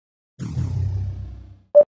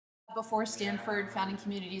Before Stanford, Founding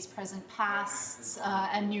Communities, Present Pasts,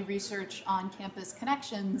 and new research on campus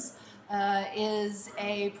connections is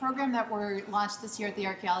a program that we're launched this year at the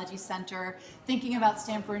Archeology Center, thinking about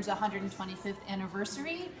Stanford's 125th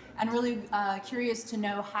anniversary, and really curious to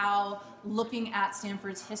know how looking at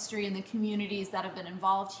Stanford's history and the communities that have been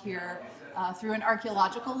involved here through an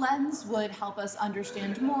archaeological lens would help us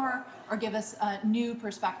understand more or give us new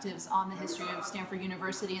perspectives on the history of Stanford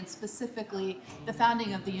University and specifically the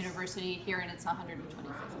founding of the university here in its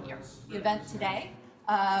 125th year. The event today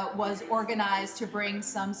was organized to bring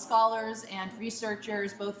some scholars and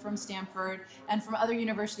researchers, both from Stanford and from other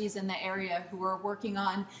universities in the area, who are working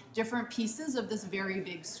on different pieces of this very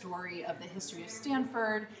big story of the history of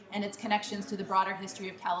Stanford and its connections to the broader history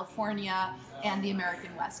of California and the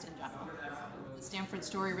American West in general. The Stanford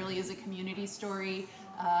story really is a community story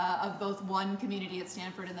of both one community at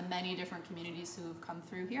Stanford and the many different communities who have come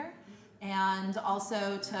through here, and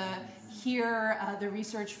also to hear the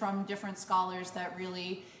research from different scholars that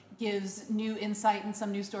really gives new insight and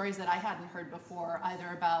some new stories that I hadn't heard before, either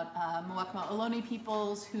about Muwekma Ohlone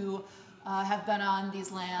peoples who have been on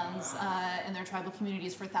these lands in their tribal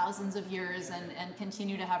communities for thousands of years and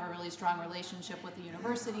continue to have a really strong relationship with the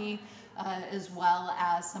university, as well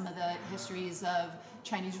as some of the histories of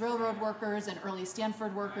Chinese railroad workers and early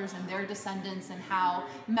Stanford workers and their descendants, and how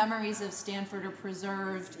memories of Stanford are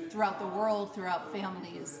preserved throughout the world, throughout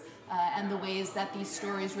families, and the ways that these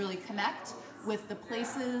stories really connect with the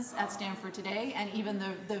places at Stanford today, and even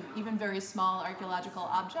the even very small archaeological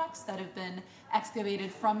objects that have been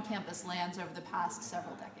excavated from campus lands over the past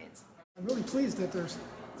several decades. I'm really pleased that there's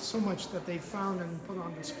so much that they found and put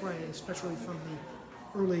on display, especially from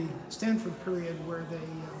the early Stanford period, where they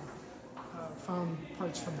found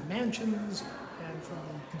parts from the mansions and from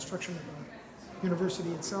the construction of the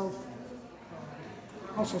university itself.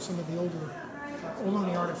 Also some of the older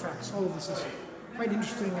Ohlone artifacts. All of this is quite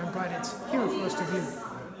interesting. I'm glad it's here for us to view.